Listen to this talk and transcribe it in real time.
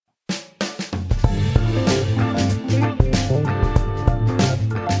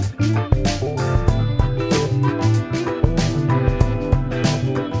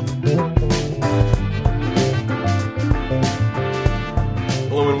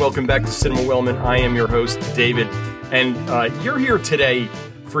welcome back to Cinema Wellman. I am your host, David, and you're here today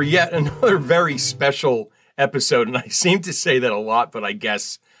for yet another very special episode, and I seem to say that a lot, but I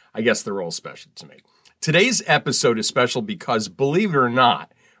guess they're all special to me. Today's episode is special because, believe it or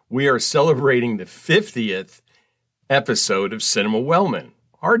not, we are celebrating the 50th episode of Cinema Wellman.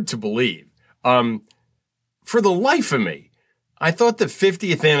 Hard to believe. For the life of me, I thought the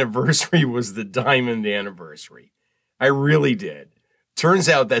 50th anniversary was the diamond anniversary. I really did. Turns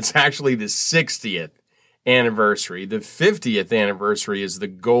out that's actually the 60th anniversary. The 50th anniversary is the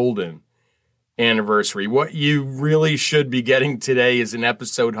golden anniversary. What you really should be getting today is an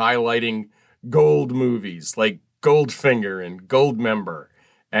episode highlighting gold movies like Goldfinger and Goldmember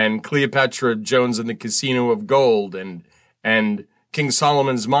and Cleopatra Jones and the Casino of Gold and King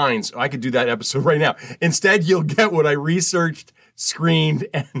Solomon's Mines. I could do that episode right now. Instead, you'll get what I researched, screened,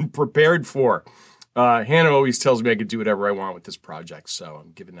 and prepared for. Hannah always tells me I could do whatever I want with this project, so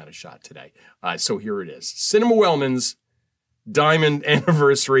I'm giving that a shot today. So here it is. Cinema Wellman's Diamond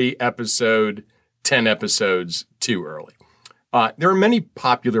Anniversary episode, 10 episodes too early. There are many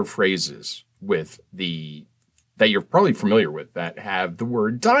popular phrases that you're probably familiar with that have the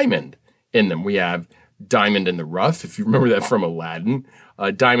word diamond in them. We have diamond in the rough, if you remember that from Aladdin.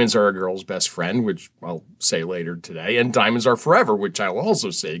 Diamonds are a girl's best friend, which I'll say later today. And diamonds are forever, which I'll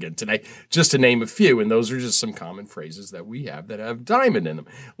also say again today, just to name a few. And those are just some common phrases that we have that have diamond in them.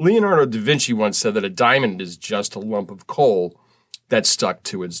 Leonardo da Vinci once said that a diamond is just a lump of coal that stuck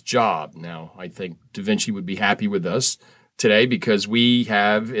to its job. Now, I think da Vinci would be happy with us today because we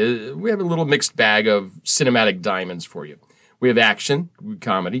have a little mixed bag of cinematic diamonds for you. We have action,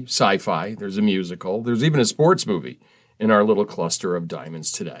 comedy, sci-fi, there's a musical, there's even a sports movie in our little cluster of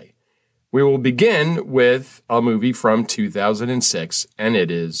diamonds today. We will begin with a movie from 2006, and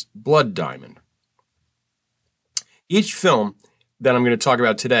it is Blood Diamond. Each film that I'm going to talk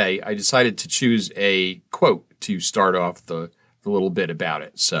about today, I decided to choose a quote to start off the little bit about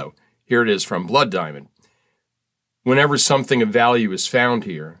it. So here it is from Blood Diamond. Whenever something of value is found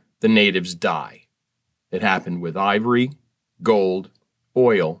here, the natives die. It happened with ivory, gold,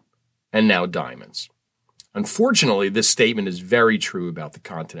 oil, and now diamonds. Unfortunately, this statement is very true about the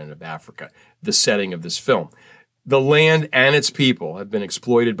continent of Africa, the setting of this film. The land and its people have been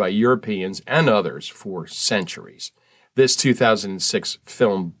exploited by Europeans and others for centuries. This 2006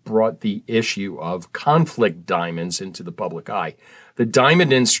 film brought the issue of conflict diamonds into the public eye. The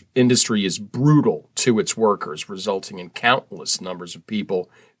diamond industry is brutal to its workers, resulting in countless numbers of people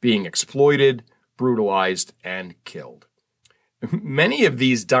being exploited, brutalized, and killed. Many of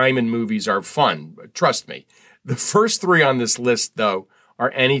these diamond movies are fun, but trust me. The first three on this list, though,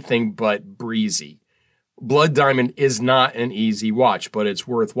 are anything but breezy. Blood Diamond is not an easy watch, but it's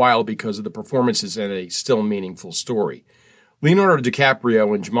worthwhile because of the performances and a still meaningful story. Leonardo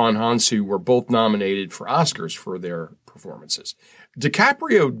DiCaprio and Djimon Hounsou were both nominated for Oscars for their performances.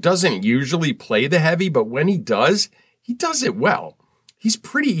 DiCaprio doesn't usually play the heavy, but when he does it well. He's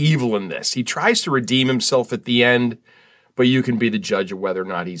pretty evil in this. He tries to redeem himself at the end, but you can be the judge of whether or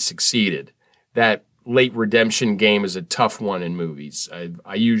not he's succeeded. That late redemption game is a tough one in movies.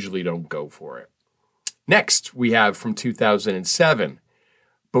 I usually don't go for it. Next, we have from 2007,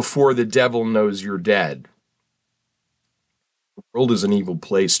 Before the Devil Knows You're Dead. The world is an evil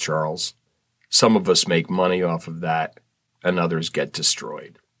place, Charles. Some of us make money off of that, and others get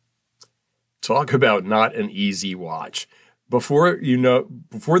destroyed. Talk about not an easy watch. Before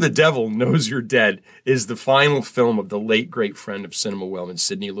the Devil Knows You're Dead is the final film of the late great friend of Cinema Wellman,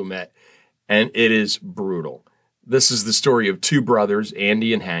 Sidney Lumet, and it is brutal. This is the story of two brothers,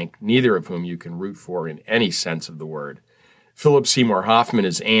 Andy and Hank, neither of whom you can root for in any sense of the word. Philip Seymour Hoffman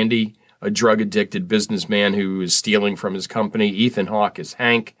is Andy, a drug-addicted businessman who is stealing from his company. Ethan Hawke is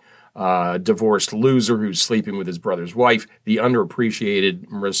Hank, a divorced loser who's sleeping with his brother's wife, the underappreciated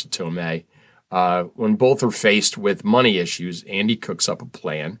Marissa Tomei. When both are faced with money issues, Andy cooks up a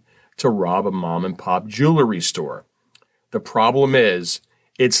plan to rob a mom-and-pop jewelry store. The problem is,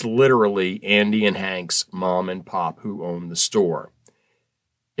 it's literally Andy and Hank's mom and pop who own the store.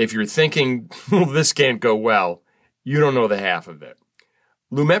 If you're thinking, well, this can't go well, you don't know the half of it.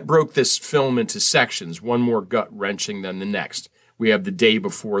 Lumet broke this film into sections, one more gut-wrenching than the next. We have the day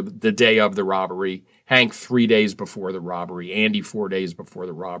of the robbery, Hank 3 days before the robbery, Andy 4 days before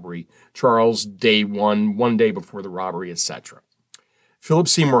the robbery, Charles day one day before the robbery, etc. Philip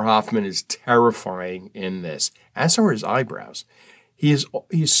Seymour Hoffman is terrifying in this, as are his eyebrows. He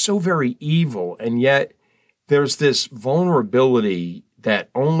is so very evil, and yet there's this vulnerability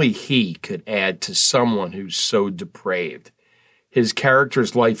that only he could add to someone who's so depraved. His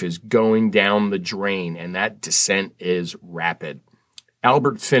character's life is going down the drain, and that descent is rapid.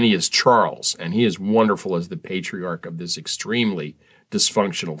 Albert Finney is Charles, and he is wonderful as the patriarch of this extremely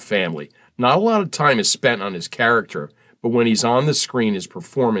dysfunctional family. Not a lot of time is spent on his character, but when he's on the screen, his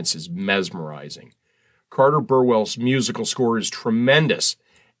performance is mesmerizing. Carter Burwell's musical score is tremendous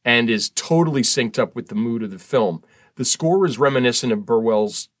and is totally synced up with the mood of the film. The score is reminiscent of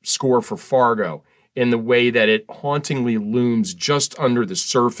Burwell's score for Fargo in the way that it hauntingly looms just under the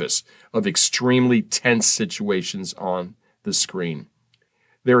surface of extremely tense situations on the screen.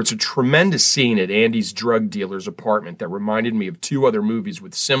 There is a tremendous scene at Andy's drug dealer's apartment that reminded me of two other movies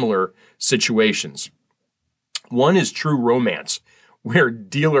with similar situations. One is True Romance, where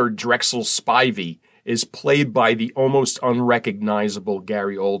dealer Drexel Spivey is played by the almost unrecognizable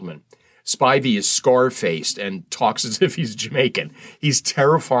Gary Oldman. Spivey is scar-faced and talks as if he's Jamaican. He's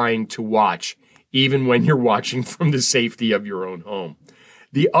terrifying to watch, even when you're watching from the safety of your own home.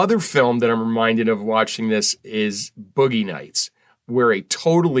 The other film that I'm reminded of watching this is Boogie Nights, where a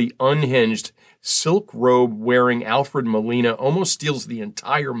totally unhinged, silk robe-wearing Alfred Molina almost steals the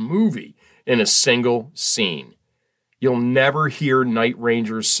entire movie in a single scene. You'll never hear Night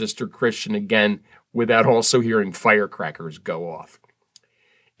Ranger's Sister Christian again without also hearing firecrackers go off.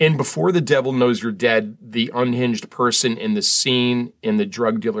 In Before the Devil Knows You're Dead, the unhinged person in the scene in the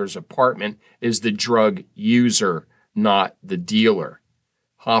drug dealer's apartment is the drug user, not the dealer.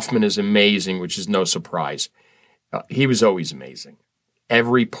 Hoffman is amazing, which is no surprise. He was always amazing.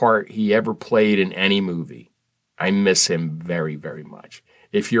 Every part he ever played in any movie. I miss him very, very much.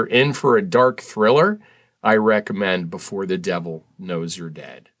 If you're in for a dark thriller, I recommend Before the Devil Knows You're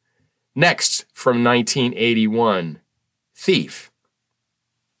Dead. Next, from 1981, Thief.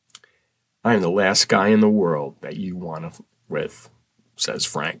 I am the last guy in the world that you want to with, says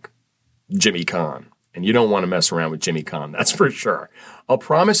Frank. Jimmy Caan. And you don't want to mess around with Jimmy Caan, that's for sure. I'll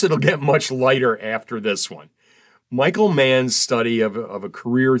promise it'll get much lighter after this one. Michael Mann's study of a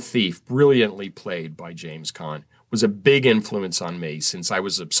career thief, brilliantly played by James Caan, was a big influence on me since I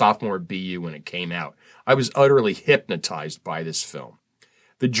was a sophomore at BU when it came out. I was utterly hypnotized by this film.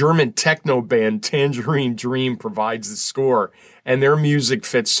 The German techno band Tangerine Dream provides the score, and their music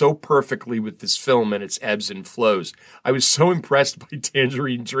fits so perfectly with this film and its ebbs and flows. I was so impressed by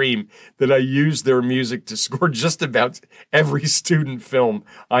Tangerine Dream that I used their music to score just about every student film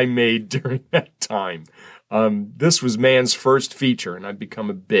I made during that time. This was Mann's first feature, and I've become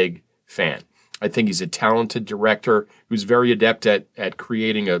a big fan. I think he's a talented director who's very adept at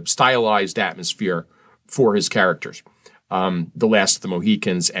creating a stylized atmosphere for his characters. The Last of the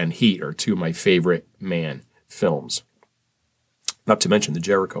Mohicans and Heat are two of my favorite Mann films. Not to mention the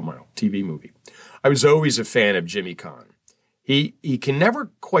Jericho Mile TV movie. I was always a fan of Jimmy Caan. He can never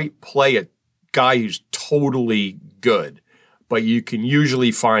quite play a guy who's totally good, but you can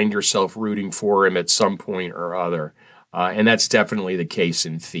usually find yourself rooting for him at some point or other, and that's definitely the case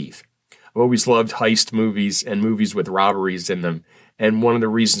in Thief. I've always loved heist movies and movies with robberies in them, and one of the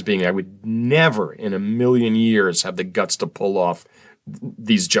reasons being I would never in a million years have the guts to pull off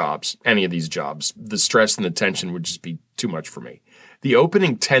these jobs, any of these jobs. The stress and the tension would just be too much for me. The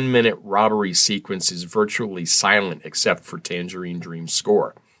opening 10-minute robbery sequence is virtually silent except for Tangerine Dream's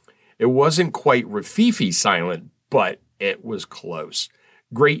score. It wasn't quite Rafifi silent, but it was close.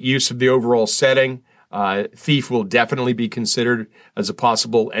 Great use of the overall setting. Thief will definitely be considered as a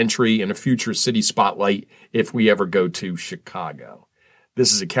possible entry in a future city spotlight if we ever go to Chicago.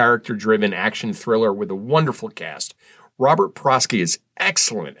 This is a character-driven action thriller with a wonderful cast. Robert Prosky is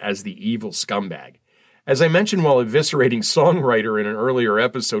excellent as the evil scumbag. As I mentioned while eviscerating songwriter in an earlier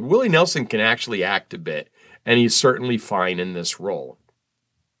episode, Willie Nelson can actually act a bit, and he's certainly fine in this role.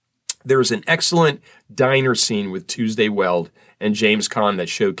 There is an excellent diner scene with Tuesday Weld and James Caan that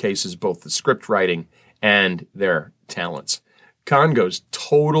showcases both the script writing and their talents. Caan goes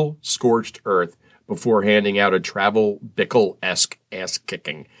total scorched earth before handing out a Travel Bickle-esque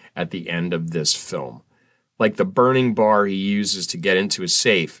ass-kicking at the end of this film. Like the burning bar he uses to get into a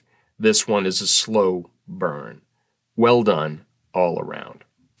safe, this one is a slow burn. Well done all around.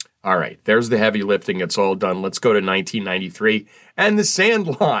 All right, there's the heavy lifting. It's all done. Let's go to 1993 and The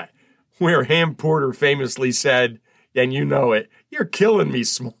Sandlot, where Ham Porter famously said, and you know it, "You're killing me,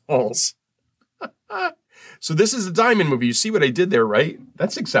 Smalls." So this is a Diamond movie. You see what I did there, right?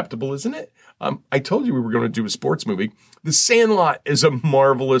 That's acceptable, isn't it? I told you we were going to do a sports movie. The Sandlot is a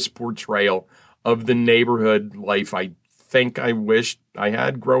marvelous portrayal of the neighborhood life I think I wished I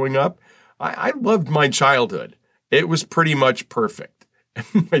had growing up. I loved my childhood. It was pretty much perfect.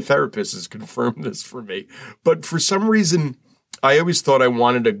 My therapist has confirmed this for me. But for some reason, I always thought I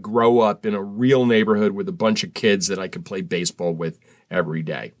wanted to grow up in a real neighborhood with a bunch of kids that I could play baseball with every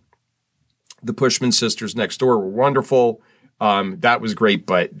day. The Pushman sisters next door were wonderful. That was great,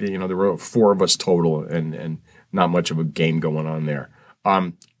 but there were 4 of us total, and not much of a game going on there.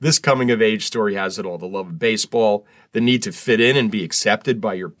 This coming of age story has it all: the love of baseball, the need to fit in and be accepted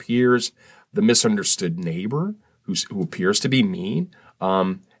by your peers, the misunderstood neighbor who appears to be mean,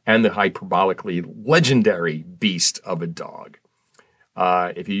 and the hyperbolically legendary beast of a dog.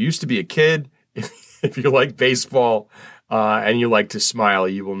 If you used to be a kid, if you like baseball and you like to smile,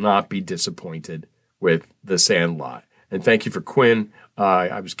 you will not be disappointed with The Sandlot. And thank you for Quinn.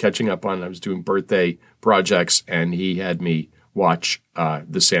 I was catching up I was doing birthday projects, and he had me watch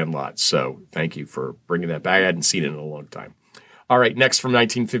The Sandlot. So thank you for bringing that back. I hadn't seen it in a long time. All right, next from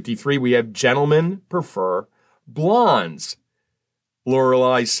 1953, we have Gentlemen Prefer Blondes.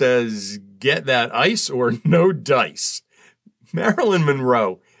 Lorelei says, get that ice or no dice. Marilyn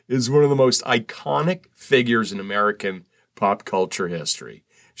Monroe is one of the most iconic figures in American pop culture history.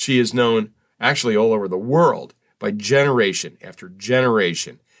 She is known actually all over the world by generation after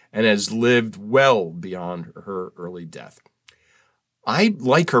generation and has lived well beyond her early death. I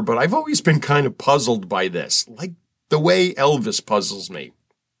like her, but I've always been kind of puzzled by this, like the way Elvis puzzles me.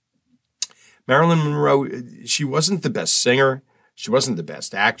 Marilyn Monroe, she wasn't the best singer. She wasn't the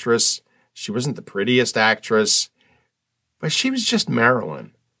best actress. She wasn't the prettiest actress. But she was just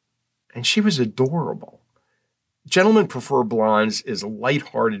Marilyn, and she was adorable. Gentlemen Prefer Blondes is a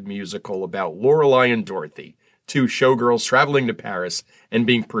lighthearted musical about Lorelei and Dorothy, 2 showgirls traveling to Paris and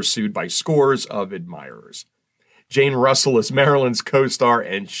being pursued by scores of admirers. Jane Russell is Marilyn's co-star,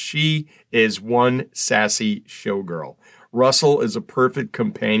 and she is one sassy showgirl. Russell is a perfect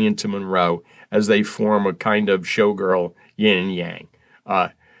companion to Monroe as they form a kind of showgirl yin and yang.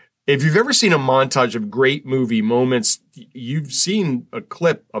 If you've ever seen a montage of great movie moments, you've seen a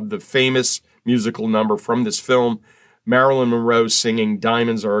clip of the famous musical number from this film, Marilyn Monroe singing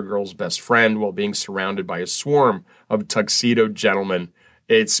Diamonds Are a Girl's Best Friend while being surrounded by a swarm of tuxedoed gentlemen.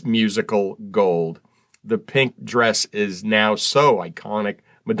 It's musical gold. The pink dress is now so iconic.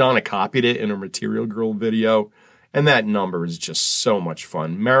 Madonna copied it in her Material Girl video, and that number is just so much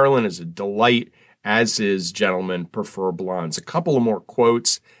fun. Marilyn is a delight, as is Gentlemen Prefer Blondes. A couple of more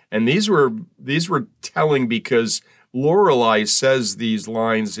quotes, and these were telling because Lorelei says these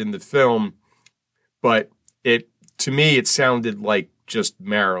lines in the film, but to me it sounded like just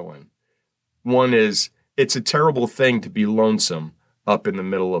Marilyn. One is, it's a terrible thing to be lonesome up in the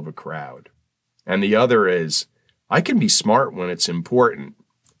middle of a crowd. And the other is, I can be smart when it's important,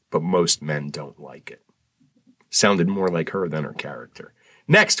 but most men don't like it. Sounded more like her than her character.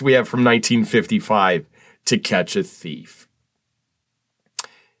 Next, we have from 1955, To Catch a Thief.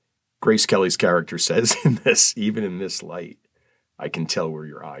 Grace Kelly's character says even in this light, I can tell where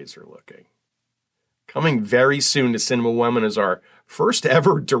your eyes are looking. Coming very soon to Cinema Wellman is our first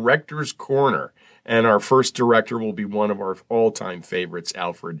ever Director's Corner. And our first director will be one of our all-time favorites,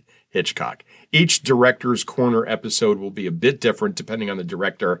 Alfred Hitchcock. Each Director's Corner episode will be a bit different depending on the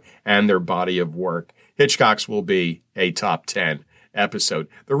director and their body of work. Hitchcock's will be a top 10 episode.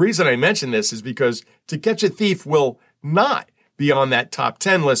 The reason I mention this is because To Catch a Thief will not be on that top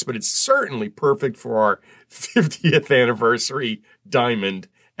 10 list, but it's certainly perfect for our 50th anniversary Diamond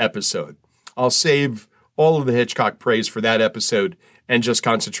episode. I'll save all of the Hitchcock praise for that episode and just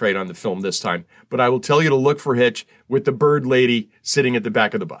concentrate on the film this time. But I will tell you to look for Hitch with the bird lady sitting at the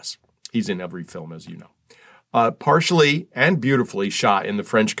back of the bus. He's in every film, as you know. Partially and beautifully shot in the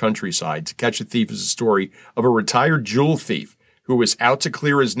French countryside, To Catch a Thief is a story of a retired jewel thief who was out to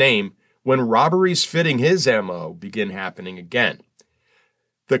clear his name when robberies fitting his MO begin happening again.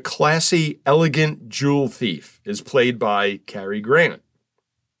 The classy, elegant jewel thief is played by Cary Grant.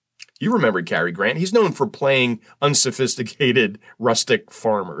 You remember Cary Grant. He's known for playing unsophisticated, rustic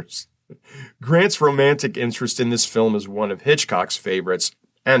farmers. Grant's romantic interest in this film is one of Hitchcock's favorites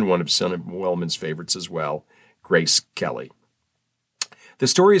and one of Cinema Wellman's favorites as well, Grace Kelly. The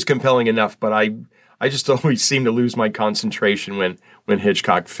story is compelling enough, but I just always seem to lose my concentration when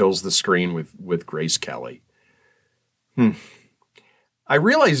Hitchcock fills the screen with Grace Kelly. I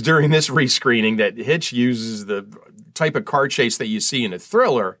realized during this rescreening that Hitch uses the type of car chase that you see in a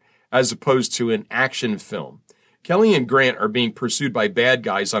thriller as opposed to an action film. Kelly and Grant are being pursued by bad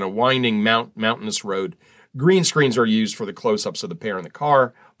guys on a winding mountainous road. Green screens are used for the close-ups of the pair in the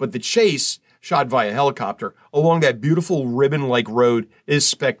car, but the chase, shot via helicopter, along that beautiful ribbon-like road is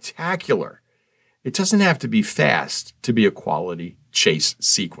spectacular. It doesn't have to be fast to be a quality chase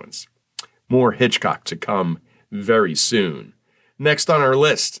sequence. More Hitchcock to come very soon. Next on our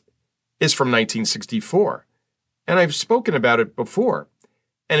list is from 1964, and I've spoken about it before,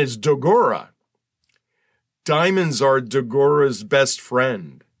 and it's Dogora. Diamonds are Dogora's best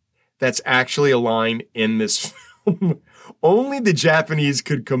friend. That's actually a line in this film. Only the Japanese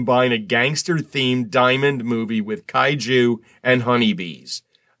could combine a gangster-themed diamond movie with kaiju and honeybees.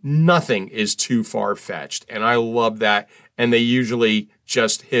 Nothing is too far-fetched, and I love that, and they usually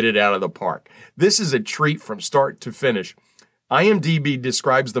just hit it out of the park. This is a treat from start to finish. IMDb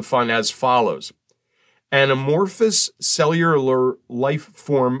describes the fun as follows. An amorphous cellular life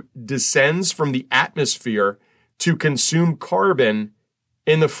form descends from the atmosphere to consume carbon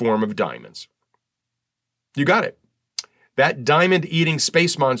in the form of diamonds. You got it. That diamond-eating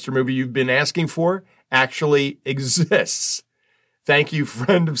space monster movie you've been asking for actually exists. Thank you,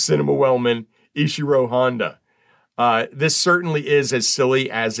 friend of Cinema Wellman, Ishiro Honda. This certainly is as silly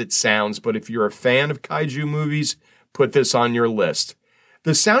as it sounds, but if you're a fan of kaiju movies, put this on your list.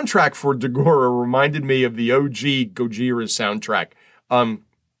 The soundtrack for Dagora reminded me of the OG Gojira soundtrack.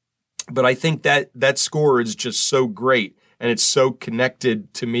 But I think that score is just so great, and it's so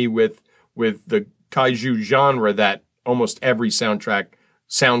connected to me with the kaiju genre that almost every soundtrack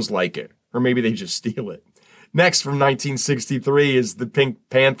sounds like it, or maybe they just steal it. Next, from 1963, is The Pink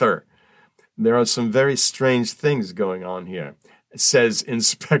Panther. There are some very strange things going on here, says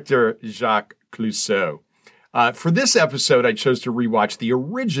Inspector Jacques Clouseau. For this episode, I chose to rewatch the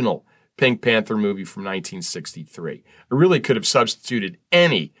original Pink Panther movie from 1963. I really could have substituted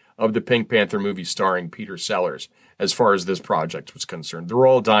any of the Pink Panther movies starring Peter Sellers as far as this project was concerned. They're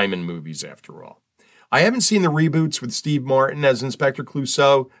all diamond movies, after all. I haven't seen the reboots with Steve Martin as Inspector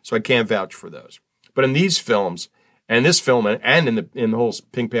Clouseau, so I can't vouch for those. But in these films, and this film, and in the whole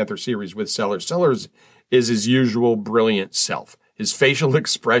Pink Panther series with Sellers is his usual brilliant self. His facial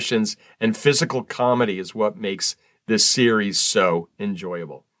expressions and physical comedy is what makes this series so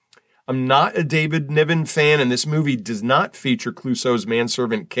enjoyable. I'm not a David Niven fan, and this movie does not feature Clouseau's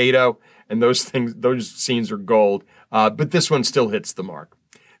manservant Kato, and those scenes are gold, but this one still hits the mark.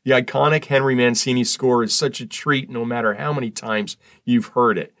 The iconic Henry Mancini score is such a treat no matter how many times you've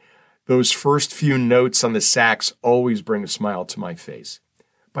heard it. Those first few notes on the sax always bring a smile to my face.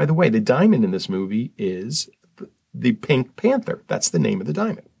 By the way, the diamond in this movie is the Pink Panther. That's the name of the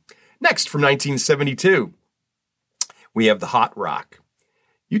diamond. Next, from 1972, we have The Hot Rock.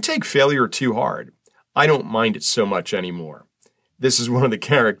 You take failure too hard. I don't mind it so much anymore. This is one of the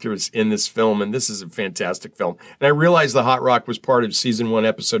characters in this film, and this is a fantastic film. And I realized The Hot Rock was part of Season 1,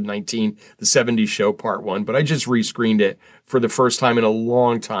 Episode 19, The 70s Show, Part 1, but I just rescreened it for the first time in a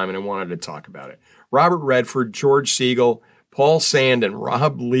long time, and I wanted to talk about it. Robert Redford, George Segal, Paul Sand, and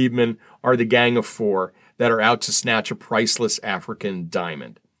Rob Liebman are the gang of four that are out to snatch a priceless African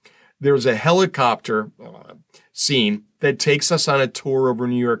diamond. There's a helicopter scene that takes us on a tour over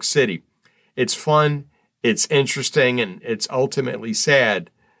New York City. It's fun. It's interesting, and it's ultimately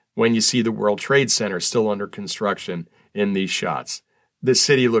sad when you see the World Trade Center still under construction in these shots. The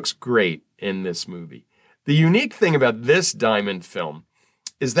city looks great in this movie. The unique thing about this diamond film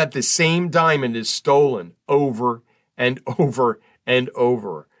is that the same diamond is stolen over and over and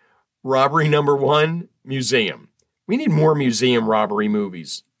over. Robbery number 1, museum. We need more museum robbery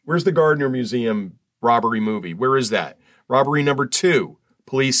movies. Where's the Gardner Museum robbery movie? Where is that? Robbery number 2,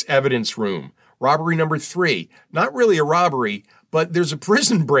 police evidence room. Robbery number 3, not really a robbery, but there's a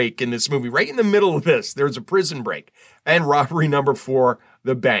prison break in this movie. Right in the middle of this, there's a prison break. And robbery number 4,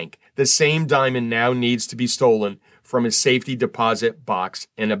 the bank. The same diamond now needs to be stolen from a safety deposit box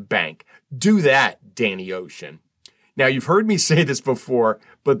in a bank. Do that, Danny Ocean. Now, you've heard me say this before,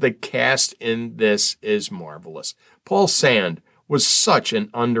 but the cast in this is marvelous. Paul Sand was such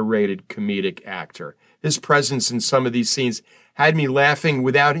an underrated comedic actor. His presence in some of these scenes had me laughing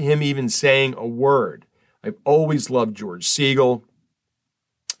without him even saying a word. I've always loved George Segal,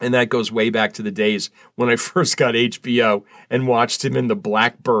 and that goes way back to the days when I first got HBO and watched him in The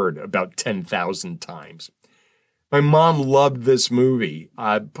Blackbird about 10,000 times. My mom loved this movie,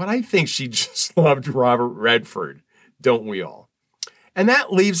 but I think she just loved Robert Redford, don't we all? And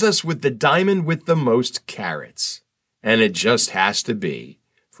that leaves us with the diamond with the most carats, and it just has to be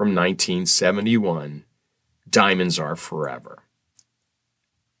from 1971, Diamonds Are Forever.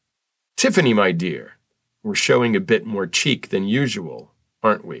 Tiffany, my dear, we're showing a bit more cheek than usual,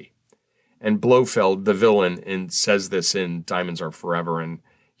 aren't we? And Blofeld, the villain, says this in Diamonds Are Forever. And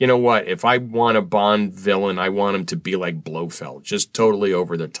you know what? If I want a Bond villain, I want him to be like Blofeld, just totally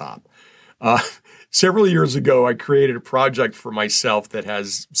over the top. Several years ago, I created a project for myself that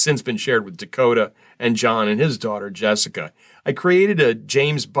has since been shared with Dakota and John and his daughter, Jessica. I created a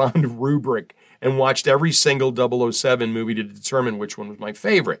James Bond rubric and watched every single 007 movie to determine which one was my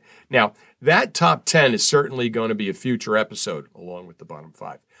favorite. Now, that top 10 is certainly going to be a future episode, along with the bottom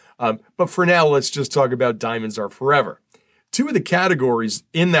 5. But for now, let's just talk about Diamonds Are Forever. 2 of the categories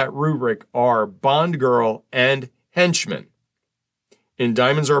in that rubric are Bond Girl and Henchman. In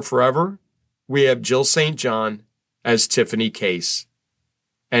Diamonds Are Forever, we have Jill St. John as Tiffany Case.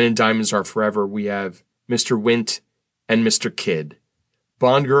 And in Diamonds Are Forever, we have Mr. Wint and Mr. Kidd.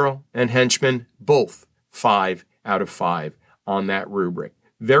 Bond Girl and Henchman, both 5 out of 5 on that rubric.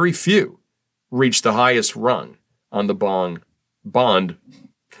 Very few reach the highest rung on the Bond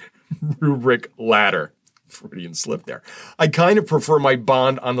rubric ladder. Freudian slip there. I kind of prefer my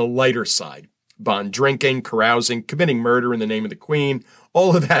Bond on the lighter side. Bond drinking, carousing, committing murder in the name of the Queen,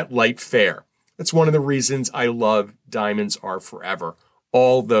 all of that light fare. That's one of the reasons I love Diamonds Are Forever.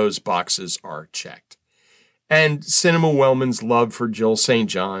 All those boxes are checked. And Cinema Wellman's love for Jill St.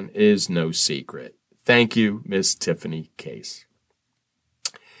 John is no secret. Thank you, Miss Tiffany Case.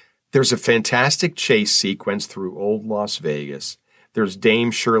 There's a fantastic chase sequence through old Las Vegas. There's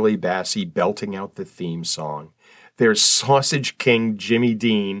Dame Shirley Bassey belting out the theme song. There's Sausage King Jimmy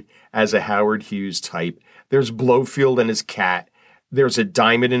Dean as a Howard Hughes type. There's Blowfield and his cat. There's a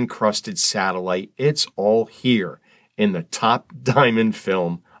diamond-encrusted satellite. It's all here in the top diamond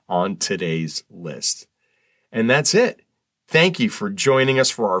film on today's list. And that's it. Thank you for joining us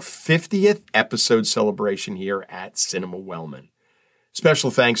for our 50th episode celebration here at Cinema Wellman.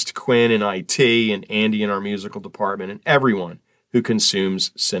 Special thanks to Quinn in IT and Andy in our musical department and everyone who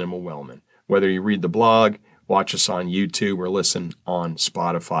consumes Cinema Wellman. Whether you read the blog, watch us on YouTube, or listen on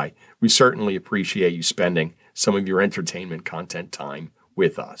Spotify, we certainly appreciate you spending some of your entertainment content time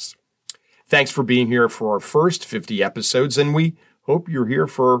with us. Thanks for being here for our first 50 episodes, and we hope you're here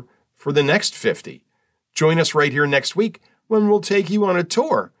for the next 50. Join us right here next week when we'll take you on a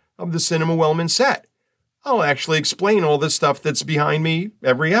tour of the Cinema Wellman set. I'll actually explain all the stuff that's behind me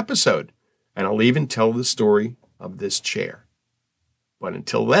every episode, and I'll even tell the story of this chair. But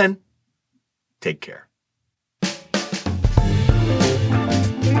until then, take care.